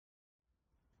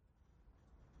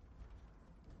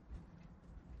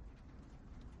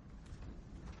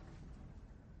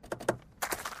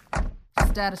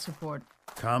Status report.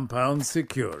 Compound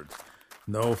secured.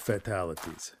 No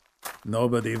fatalities.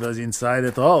 Nobody was inside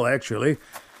at all, actually.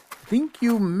 Think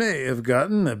you may have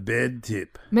gotten a bad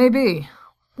tip. Maybe.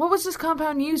 What was this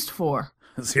compound used for?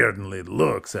 Certainly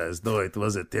looks as though it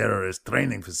was a terrorist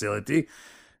training facility.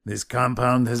 This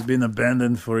compound has been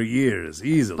abandoned for years,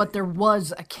 easily. But there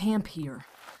was a camp here.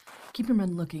 Keep your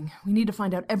men looking. We need to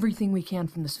find out everything we can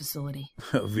from this facility.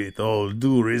 With all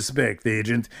due respect,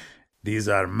 Agent, these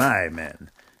are my men.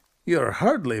 You're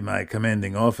hardly my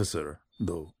commanding officer,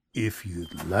 though if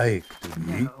you'd like to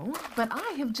be. No, but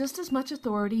I have just as much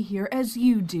authority here as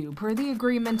you do, per the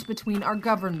agreement between our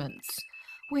governments.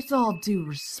 With all due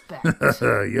respect.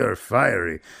 You're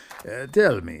fiery.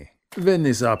 Tell me, when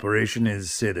this operation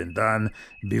is said and done,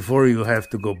 before you have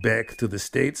to go back to the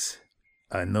States,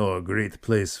 I know a great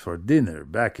place for dinner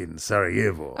back in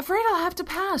Sarajevo. Afraid I'll have to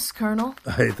pass, Colonel.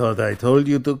 I thought I told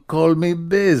you to call me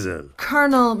Basil.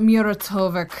 Colonel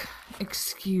Muratovic,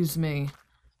 excuse me.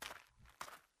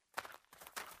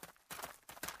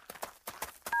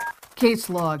 Case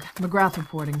log. McGrath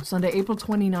reporting. Sunday, April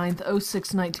 29th,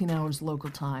 06:19 hours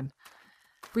local time.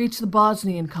 Breached the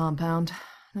Bosnian compound.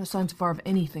 No signs so far of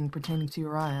anything pertaining to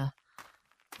Uriah.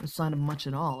 No sign of much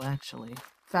at all, actually. In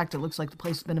fact, it looks like the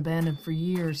place has been abandoned for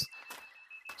years.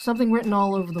 Something written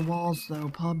all over the walls, though.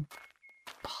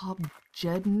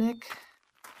 Pobjednik?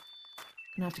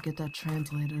 Gonna have to get that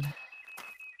translated.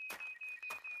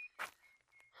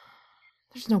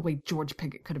 There's no way George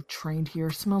Pickett could have trained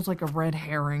here. Smells like a red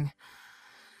herring.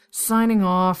 Signing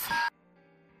off.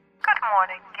 Good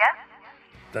morning, guests.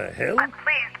 The hell? I'm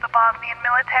pleased the Bosnian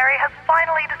military has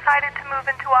finally decided to move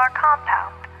into our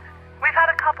compound. We've had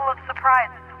a couple of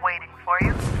surprises waiting for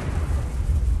you.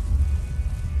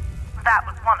 That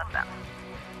was one of them.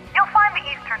 You'll find the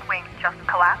eastern wing just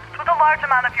collapsed with a large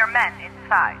amount of your men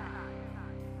inside.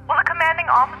 Will the commanding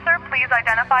officer please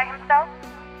identify himself?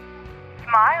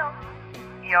 Smile.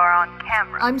 You're on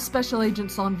camera. I'm Special Agent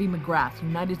Sonvi McGrath,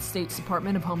 United States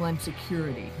Department of Homeland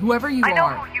Security. Whoever you I know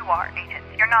are. who you are, Agent.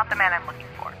 You're not the man I'm looking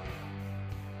for.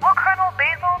 Will Colonel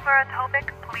Basil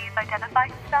Muratovic please identify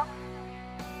himself?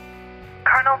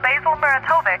 Colonel Basil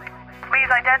Muratovic, please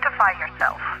identify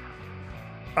yourself.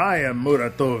 I am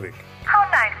Muratovic. How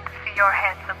nice to see your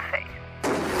handsome face.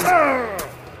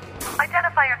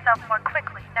 Identify yourself more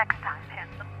quickly next time,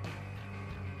 handsome.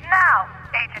 Now,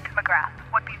 Agent McGrath,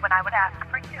 would be when I would ask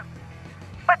for you.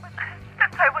 But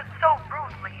since I was so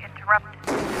rudely interrupted...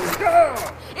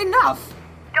 Enough!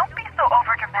 Don't be so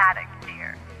overdramatic,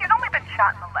 dear. He's only been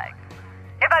shot in the leg.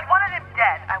 If I'd wanted him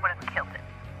dead, I would have killed him.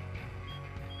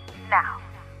 Now,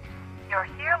 you're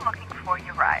here looking for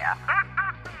Uriah.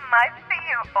 I see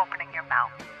you opening your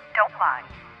mouth. Don't lie.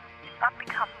 It's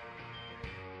unbecoming.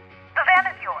 The van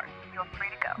is yours. Feel free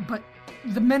to go. But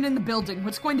the men in the building,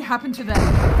 what's going to happen to them?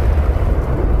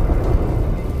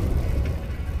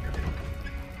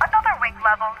 Another wing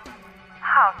leveled.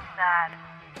 How sad.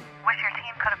 Wish your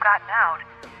team could have gotten out.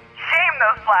 Shame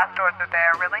those blast doors are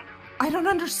there, really. I don't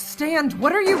understand.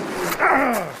 What are you...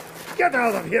 Get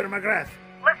out of here, McGrath.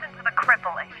 Listen to the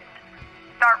cripple, Agent.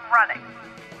 Start running.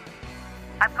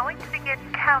 I'm going to begin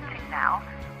counting now.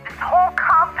 This whole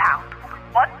compound was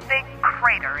one big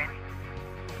crater in...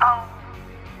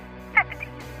 50.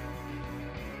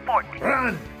 40.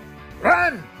 Run!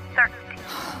 Run! 13.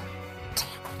 Damn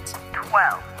it.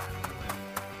 12.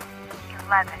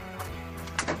 11.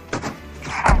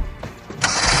 10.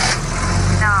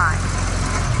 9.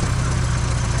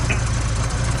 8.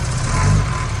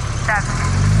 7.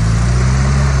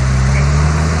 6.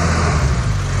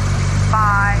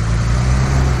 5.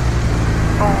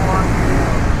 4.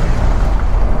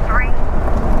 3.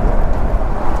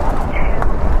 2.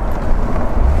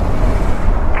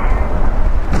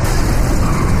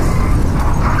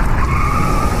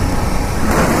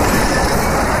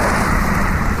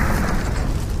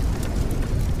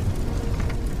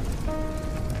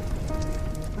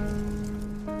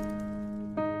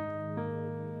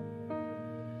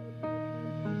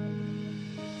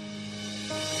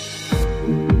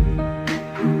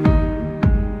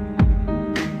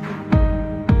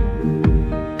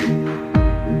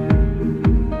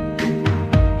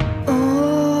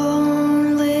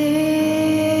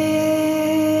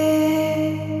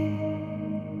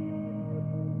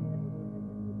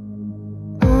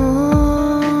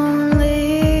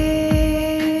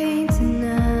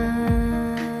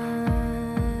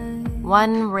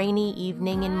 One rainy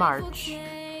evening in March,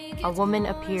 a woman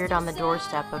appeared on the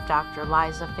doorstep of Dr.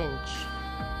 Liza Finch.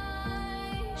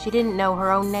 She didn't know her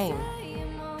own name.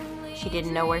 She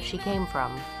didn't know where she came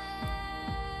from.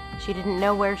 She didn't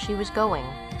know where she was going.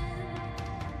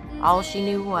 All she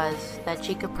knew was that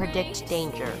she could predict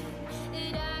danger,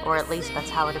 or at least that's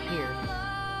how it appeared.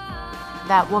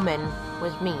 That woman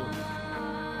was me.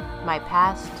 My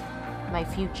past, my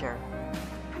future.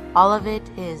 All of it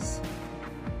is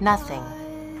nothing.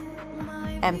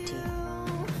 Empty.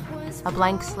 A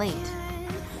blank slate.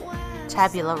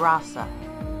 Tabula rasa.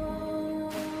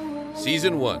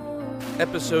 Season 1,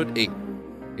 Episode 8,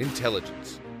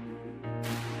 Intelligence.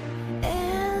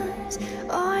 And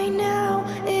I know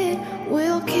it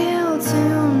will kill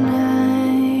tonight.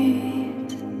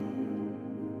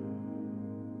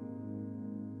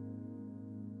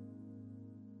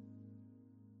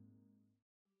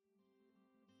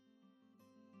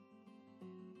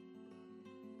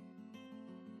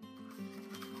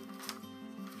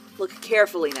 Look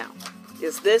carefully now.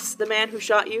 Is this the man who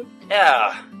shot you?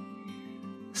 Yeah.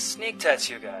 Snake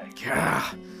tattoo guy.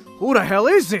 Gah, who the hell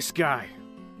is this guy?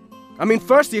 I mean,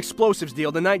 first the explosives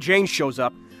deal the night Jane shows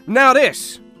up. Now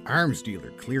this. Arms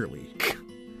dealer, clearly.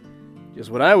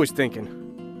 Just what I was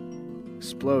thinking.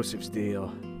 Explosives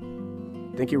deal.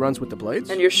 Think he runs with the blades?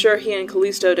 And you're sure he and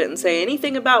Callisto didn't say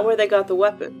anything about where they got the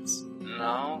weapons?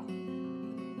 No.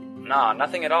 Nah,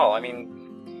 nothing at all. I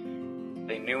mean,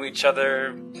 they knew each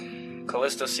other.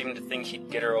 Callisto seemed to think he'd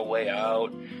get her a way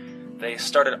out. They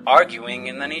started arguing,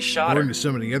 and then he shot her. According to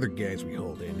some of the other guys we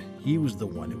hauled in, he was the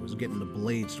one who was getting the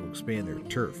blades to expand their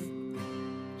turf.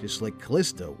 Just like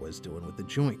Callisto was doing with the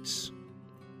joints.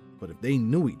 But if they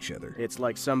knew each other... It's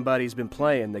like somebody's been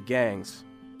playing the gangs.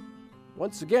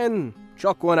 Once again,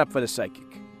 chalk one up for the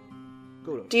psychic.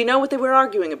 Kudos. Do you know what they were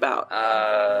arguing about?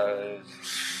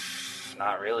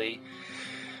 Not really.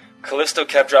 Callisto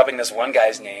kept dropping this one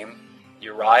guy's name.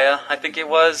 Uriah, I think it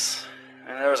was.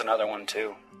 And there was another one,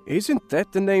 too. Isn't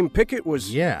that the name Pickett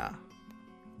was... Yeah,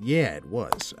 it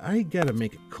was. I gotta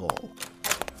make a call.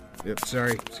 Yep,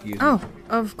 sorry, excuse me. Oh,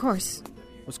 of course.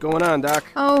 What's going on, Doc?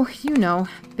 Oh, you know,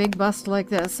 big bust like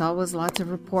this, always lots of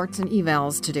reports and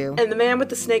evals to do. And the man with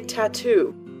the snake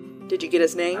tattoo. Did you get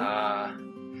his name?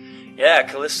 Yeah,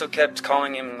 Callisto kept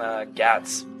calling him,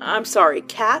 Gats. I'm sorry,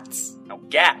 Cats? No,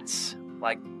 Gats.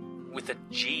 Like, with a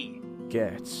G.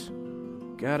 Gats.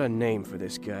 Got a name for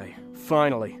this guy.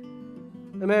 Finally.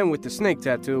 The man with the snake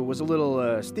tattoo was a little,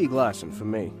 Stieg Larsson for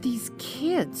me. These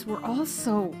kids were all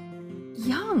so...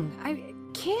 young.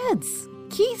 Kids.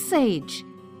 Keith's age.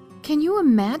 Can you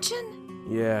imagine?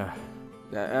 Yeah.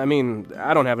 I mean,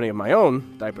 I don't have any of my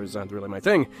own. Diapers aren't really my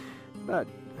thing. But...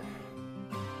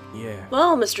 yeah.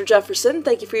 Well, Mr. Jefferson,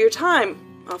 thank you for your time.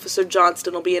 Officer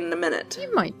Johnston will be in a minute.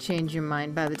 You might change your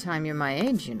mind by the time you're my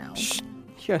age, you know. Shh.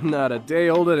 You're not a day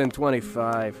older than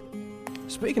 25.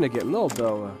 Speaking of getting old,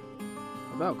 though,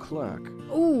 about Clark.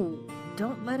 Ooh,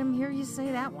 don't let him hear you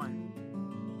say that one.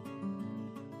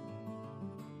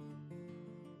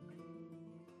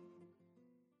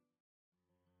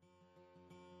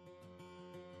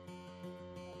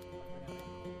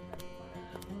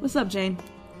 What's up, Jane?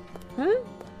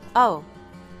 Oh,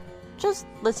 just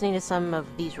listening to some of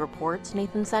these reports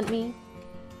Nathan sent me.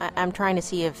 I'm trying to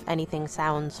see if anything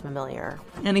sounds familiar.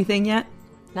 Anything yet?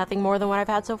 Nothing more than what I've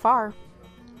had so far.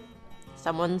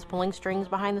 Someone's pulling strings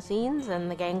behind the scenes, and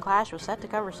the gang clash was set to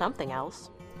cover something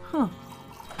else. Huh.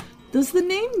 Does the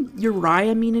name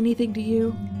Uriah mean anything to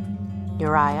you?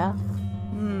 Uriah?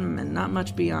 And not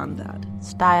much beyond that.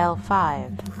 Style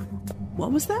 5.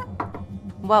 What was that?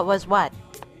 What was what?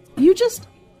 You just...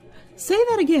 say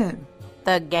that again.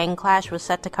 The gang clash was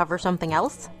set to cover something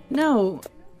else? No,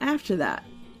 after that.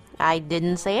 I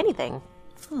didn't say anything.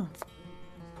 Huh.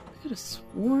 I could have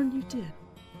sworn you did.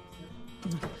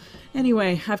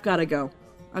 Anyway, I've got to go.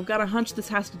 I've got a hunch this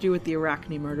has to do with the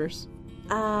Arachne murders.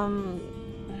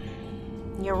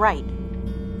 You're right.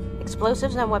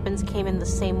 Explosives and weapons came in the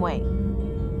same way.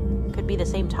 Could be the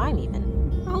same time,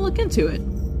 even. I'll look into it.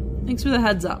 Thanks for the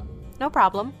heads up. No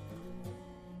problem.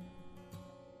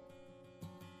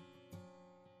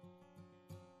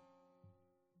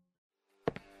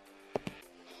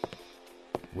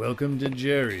 Welcome to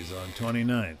Jerry's on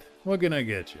 29th. What can I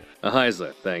get you? A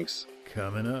Heisler, thanks.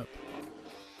 Coming up.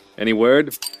 Any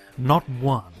word? Not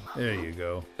one. There you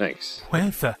go. Thanks. Where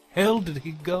the hell did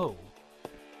he go?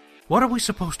 What are we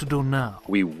supposed to do now?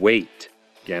 We wait,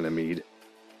 Ganymede.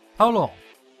 How long?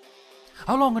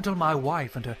 How long until my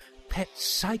wife and her pet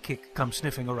psychic come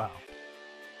sniffing around?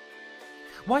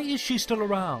 Why is she still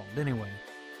around, anyway?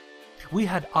 We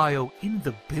had Io in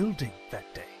the building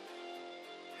that day.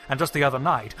 And just the other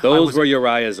night, Those were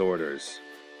Uriah's orders.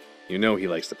 You know he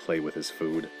likes to play with his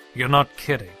food. You're not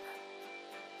kidding.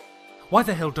 Why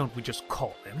the hell don't we just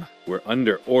call him? We're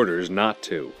under orders not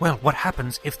to. Well, what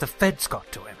happens if the feds got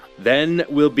to him? Then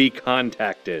we'll be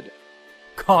contacted.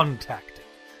 Contacted?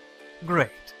 Great.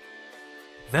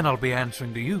 Then I'll be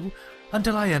answering to you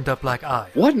until I end up like I.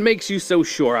 What makes you so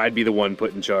sure I'd be the one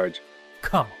put in charge?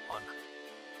 Come on.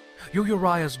 You're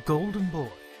Uriah's golden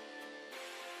boy.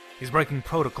 He's breaking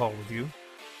protocol with you,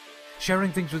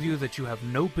 sharing things with you that you have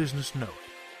no business knowing.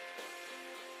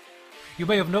 You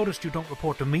may have noticed you don't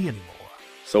report to me anymore.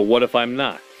 So what if I'm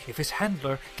not? If his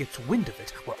handler gets wind of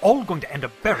it, we're all going to end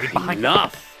up buried behind...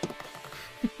 Enough!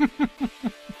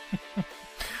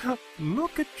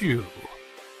 Look at you.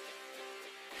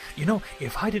 You know,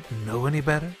 if I didn't know any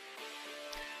better,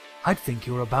 I'd think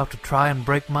you were about to try and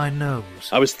break my nose.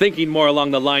 I was thinking more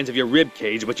along the lines of your rib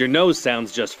cage, but your nose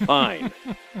sounds just fine.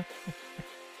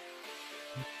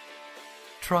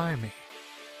 Try me.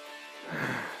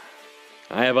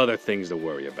 I have other things to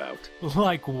worry about.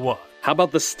 Like what? How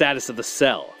about the status of the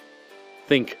cell?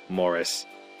 Think, Morris.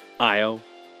 Io,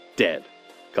 dead.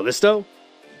 Callisto,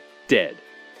 dead.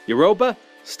 Europa,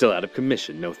 still out of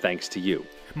commission, no thanks to you.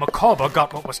 Makaaba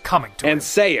got what was coming to him. And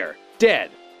Sayer,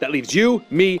 dead. That leaves you,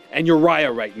 me, and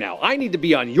Uriah right now. I need to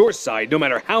be on your side, no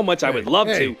matter how much I would love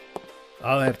to.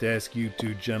 I'll have to ask you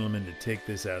two gentlemen to take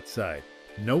this outside.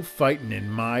 No fighting in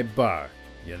my bar.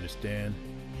 You understand?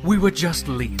 We were just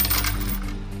leaving. Like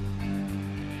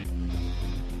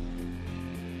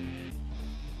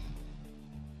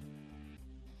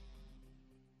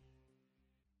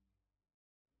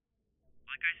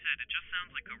I said, it just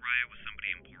sounds like Uriah was somebody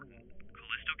important.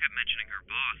 Callisto kept mentioning her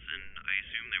boss, and I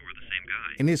assume they were the same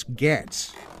guy. And this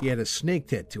Gats, he had a snake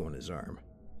tattoo on his arm.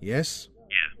 Yes?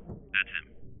 Yeah, that's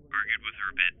him. Argued with her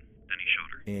a bit, then he shot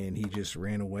her. And he just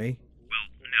ran away? Well,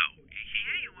 no.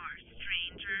 Here you are,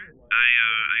 stranger.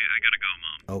 I gotta go,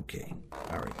 Mom. Okay.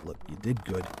 All right, look, you did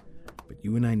good. But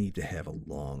you and I need to have a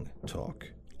long talk.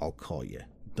 I'll call you.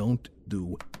 Don't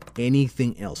do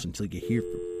anything else until you hear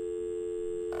from...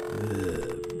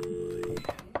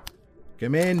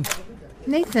 Come in.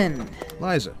 Nathan.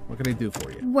 Liza, what can I do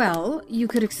for you? Well, you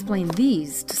could explain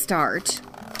these to start.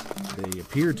 They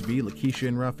appear to be Lakeisha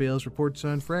and Raphael's reports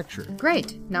on fracture.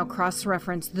 Great. Now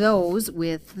cross-reference those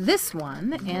with this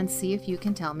one and see if you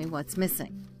can tell me what's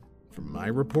missing. From my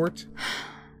report?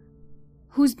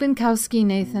 Who's Binkowski,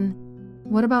 Nathan?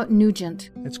 What about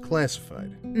Nugent? It's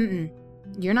classified.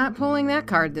 You're not pulling that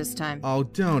card this time. Oh,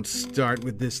 don't start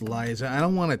with this, Liza. I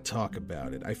don't want to talk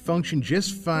about it. I functioned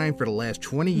just fine for the last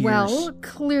 20 years. Well,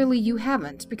 clearly you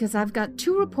haven't, because I've got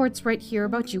 2 reports right here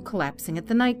about you collapsing at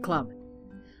the nightclub.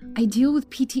 I deal with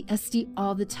PTSD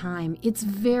all the time. It's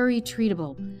very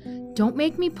treatable. Don't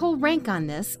make me pull rank on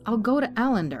this. I'll go to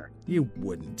Allender. You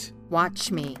wouldn't.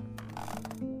 Watch me.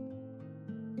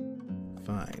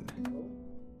 Fine.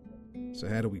 So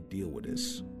how do we deal with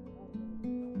this?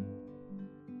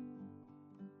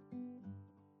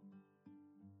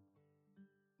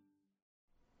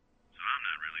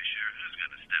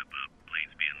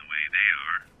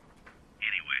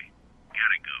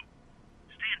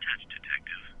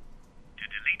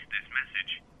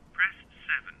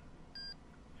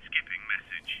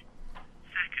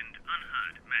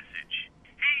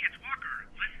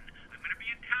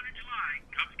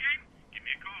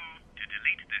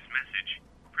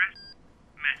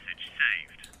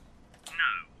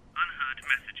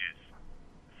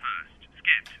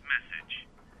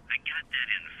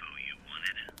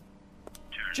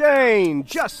 Jane!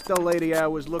 Just the lady I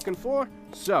was looking for.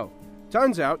 So,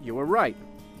 turns out you were right.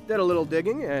 Did a little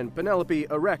digging, and Penelope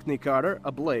Arachne Carter,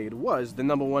 a Blade, was the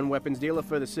 #1 weapons dealer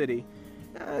for the city,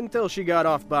 until she got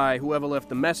off by whoever left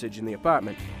the message in the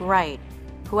apartment. Right.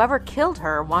 Whoever killed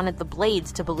her wanted the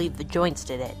Blades to believe the Joints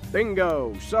did it.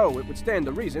 Bingo! So, it would stand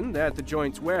to reason that the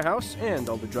Joints warehouse and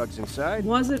all the drugs inside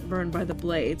wasn't burned by the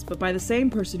Blades, but by the same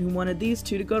person who wanted these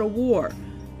two to go to war.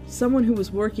 Someone who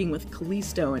was working with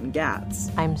Callisto and Gats.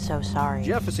 I'm so sorry.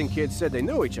 Jefferson kids said they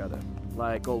knew each other,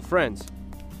 like old friends.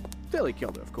 Till he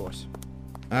killed her, of course.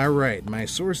 All right, my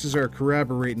sources are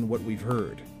corroborating what we've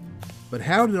heard. But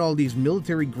how did all these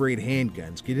military-grade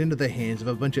handguns get into the hands of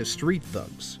a bunch of street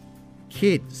thugs?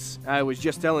 Kids. I was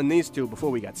just telling these two before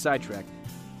we got sidetracked.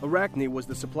 Arachne was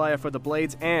the supplier for the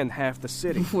Blades and half the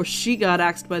city. Before she got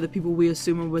axed by the people we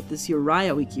assume are with this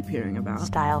Uriah we keep hearing about.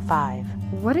 Style 5.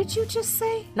 What did you just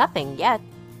say? Nothing yet.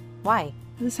 Why?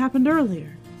 This happened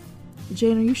earlier.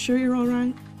 Jane, are you sure you're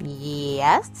alright?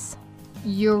 Yes?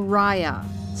 Uriah.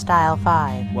 Style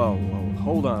 5. Whoa,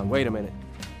 hold on, wait a minute.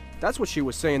 That's what she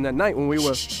was saying that night when we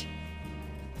were... Shh.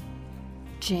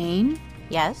 Jane?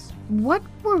 Yes? What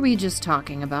were we just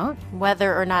talking about?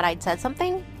 Whether or not I'd said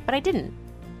something, but I didn't.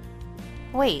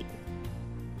 Wait.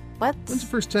 What? When's the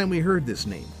first time we heard this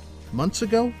name? Months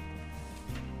ago?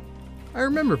 I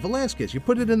remember, Velasquez, you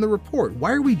put it in the report.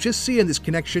 Why are we just seeing this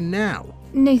connection now?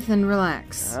 Nathan,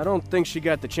 relax. I don't think she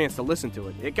got the chance to listen to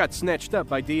it. It got snatched up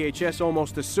by DHS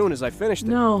almost as soon as I finished it.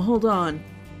 No, hold on.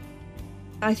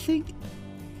 I think...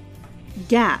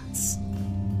 GATS.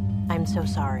 I'm so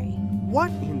sorry.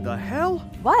 What in the hell?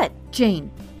 What?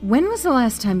 Jane, when was the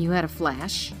last time you had a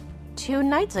flash? 2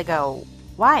 nights ago.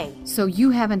 Why? So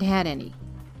you haven't had any.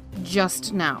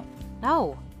 Just now.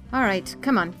 No. All right,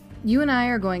 come on. You and I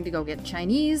are going to go get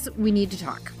Chinese. We need to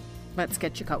talk. Let's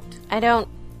get your coat.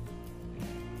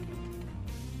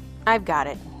 I've got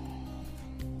it.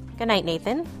 Good night,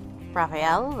 Nathan.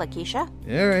 Raphael, Lakeisha.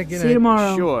 All right, good night. See you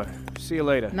tomorrow. Sure. See you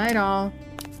later. Night all.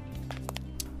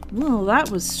 Well, that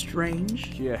was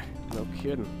strange. Yeah, no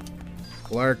kidding.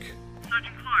 Clark.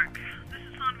 Sergeant Clark, this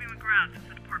is Sanvi McGrath of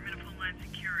the Department of Homeland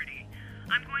Security.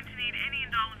 I'm going to need any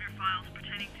and all of your files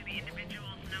pertaining to the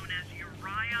individuals known as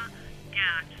Uriah,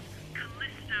 Gatz,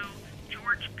 Callisto,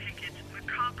 George Pickett,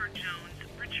 Macabre Jones,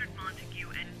 Richard Montague,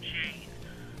 and Jane.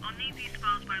 I'll need these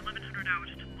files by 1100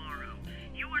 hours tomorrow.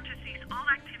 You are to cease all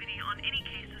activity on any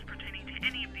cases pertaining to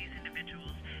any of these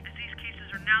individuals, as these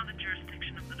cases are now the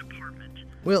jurisdiction of the department.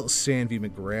 Well, Sanvi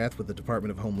McGrath with the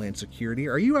Department of Homeland Security,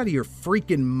 are you out of your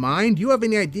freaking mind? Do you have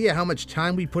any idea how much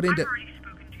time we put into... I've already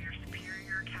spoken to your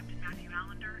superior, Captain Matthew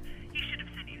Allender. He should have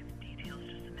sent you the details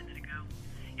just a minute ago.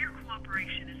 Your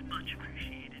cooperation is much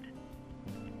appreciated.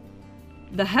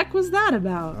 The heck was that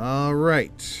about? All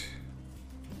right.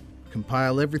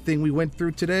 Compile everything we went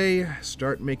through today,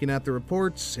 start making out the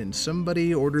reports, and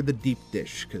somebody order the deep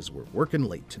dish, because we're working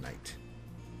late tonight.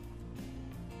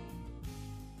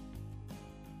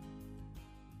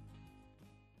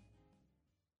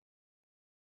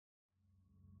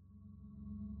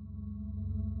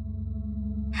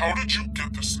 How did you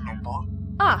get this number?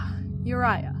 Ah,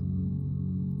 Uriah.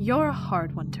 You're a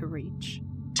hard one to reach.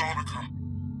 Donica.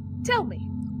 Tell me,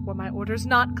 were my orders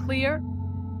not clear?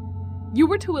 You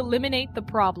were to eliminate the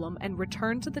problem and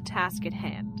return to the task at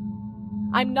hand.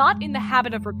 I'm not in the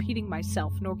habit of repeating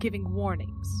myself nor giving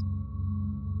warnings.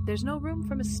 There's no room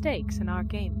for mistakes in our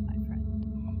game, my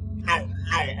friend. No,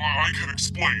 I can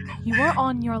explain. You are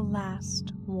on your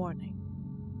last warning.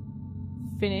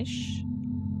 Finish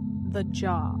the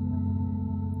job.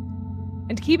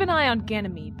 And keep an eye on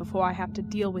Ganymede before I have to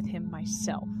deal with him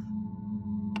myself.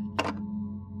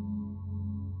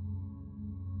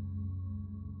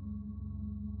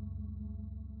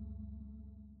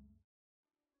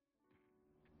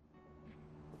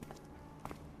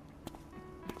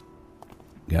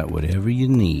 Got whatever you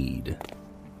need.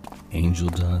 Angel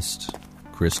dust,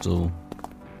 crystal.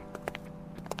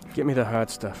 Get me the hard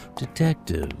stuff.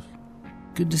 Detective,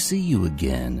 good to see you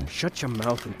again. Shut your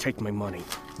mouth and take my money.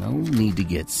 No need to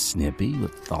get snippy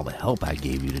with all the help I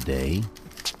gave you today.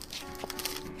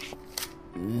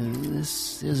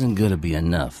 This isn't gonna be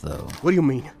enough, though. What do you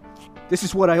mean? This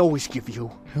is what I always give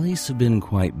you. Police have been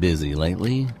quite busy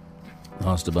lately.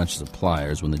 Lost a bunch of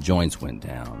suppliers when the joints went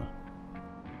down.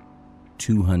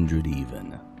 200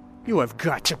 even. You have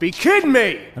got to be kidding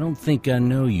me! I don't think I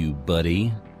know you,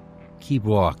 buddy. Keep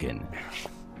walking.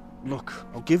 Look,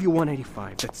 I'll give you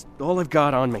 185. That's all I've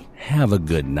got on me. Have a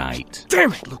good night.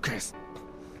 Damn it, Lucas!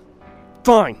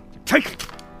 Fine, take it!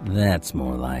 That's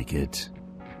more like it.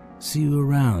 See you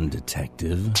around,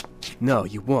 detective. No,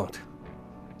 you won't.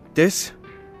 This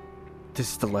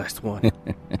is the last one.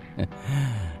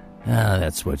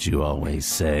 That's what you always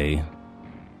say.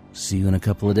 See you in a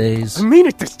couple of days. I mean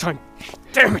it this time!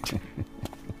 Damn it!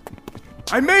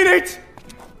 I mean it!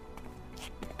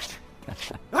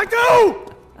 I do!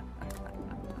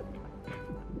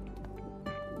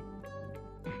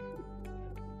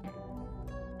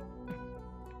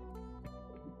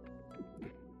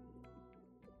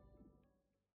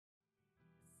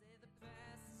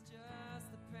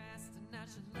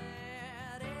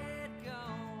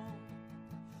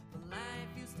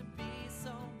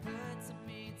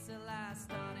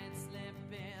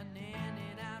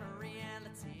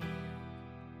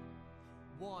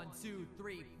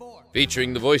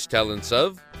 Featuring the voice talents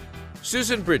of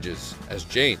Susan Bridges as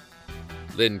Jane,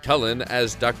 Lynn Cullen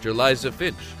as Dr. Liza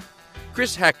Finch,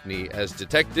 Chris Hackney as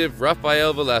Detective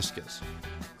Raphael Velasquez,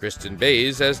 Kristen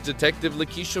Bays as Detective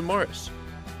Lakeisha Morris,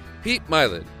 Pete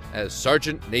Mylan as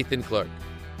Sergeant Nathan Clark,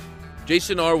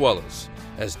 Jason R. Wallace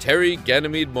as Terry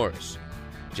Ganymede Morris,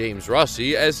 James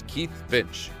Rossi as Keith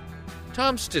Finch,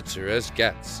 Tom Stitzer as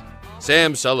Gatz,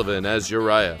 Sam Sullivan as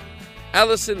Uriah,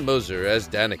 Allison Moser as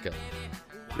Danica,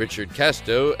 Richard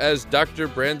Casto as Dr.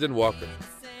 Brandon Walker,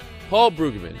 Paul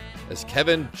Brueggemann as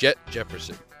Kevin Jet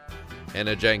Jefferson,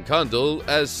 Anna Jankondal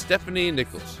as Stephanie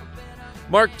Nichols,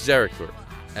 Mark Zarakour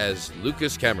as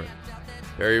Lucas Cameron,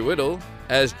 Perry Whittle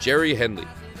as Jerry Henley,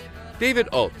 David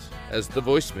Alt as the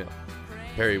voicemail,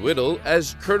 Perry Whittle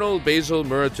as Colonel Basil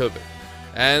Muratovic,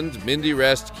 and Mindy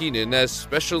Rast Keenan as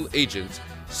Special Agent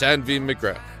Sanvi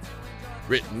McGrath.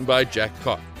 Written by Jack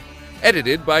Cott.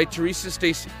 Edited by Teresa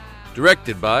Stacy.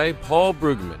 Directed by Paul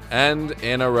Brugman and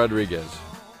Anna Rodriguez.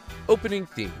 Opening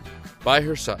theme by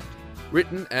Her Side.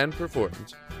 Written and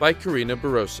performed by Karina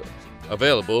Barroso.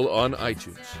 Available on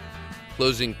iTunes.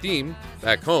 Closing theme,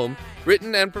 Back Home,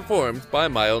 written and performed by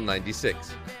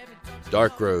Mile96.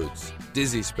 Dark Roads,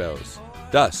 Dizzy Spells,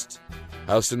 Dust,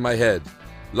 House in My Head,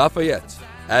 Lafayette,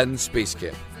 and Space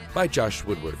Camp by Josh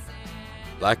Woodward.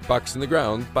 Black Box in the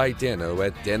Ground by Dano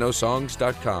at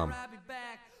danosongs.com.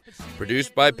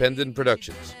 Produced by Pendant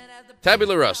Productions.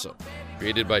 Tabula Rasa,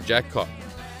 created by Jack Cott.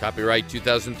 Copyright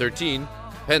 2013,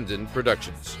 Pendant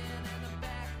Productions.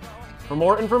 For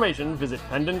more information, visit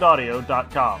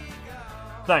pendantaudio.com.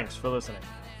 Thanks for listening.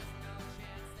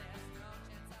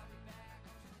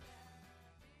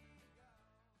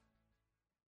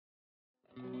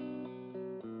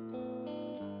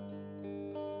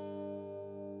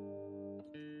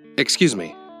 Excuse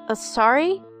me.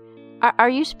 Sorry? Are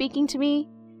you speaking to me?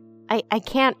 I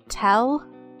can't tell.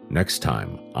 Next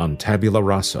time on Tabula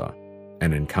Rasa,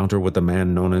 an encounter with a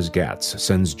man known as Gats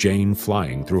sends Jane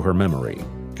flying through her memory.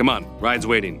 Come on, ride's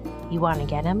waiting. You want to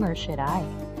get him, or should I?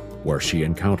 Where she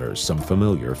encounters some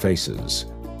familiar faces.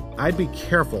 I'd be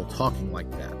careful talking like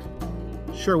that.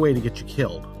 Sure way to get you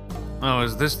killed. Oh,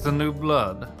 is this the new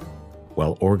blood?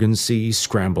 While Organ C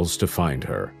scrambles to find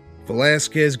her.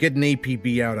 Velasquez, get an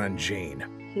APB out on Jane.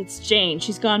 It's Jane.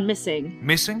 She's gone missing.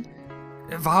 Missing?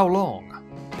 For how long?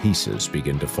 Pieces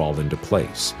begin to fall into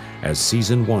place as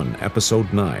Season 1,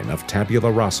 Episode 9 of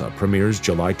Tabula Rasa premieres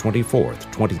July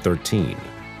 24th, 2013.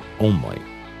 Only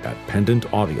at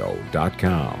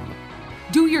pendantaudio.com.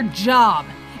 Do your job,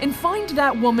 and find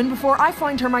that woman before I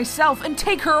find her myself and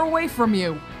take her away from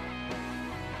you.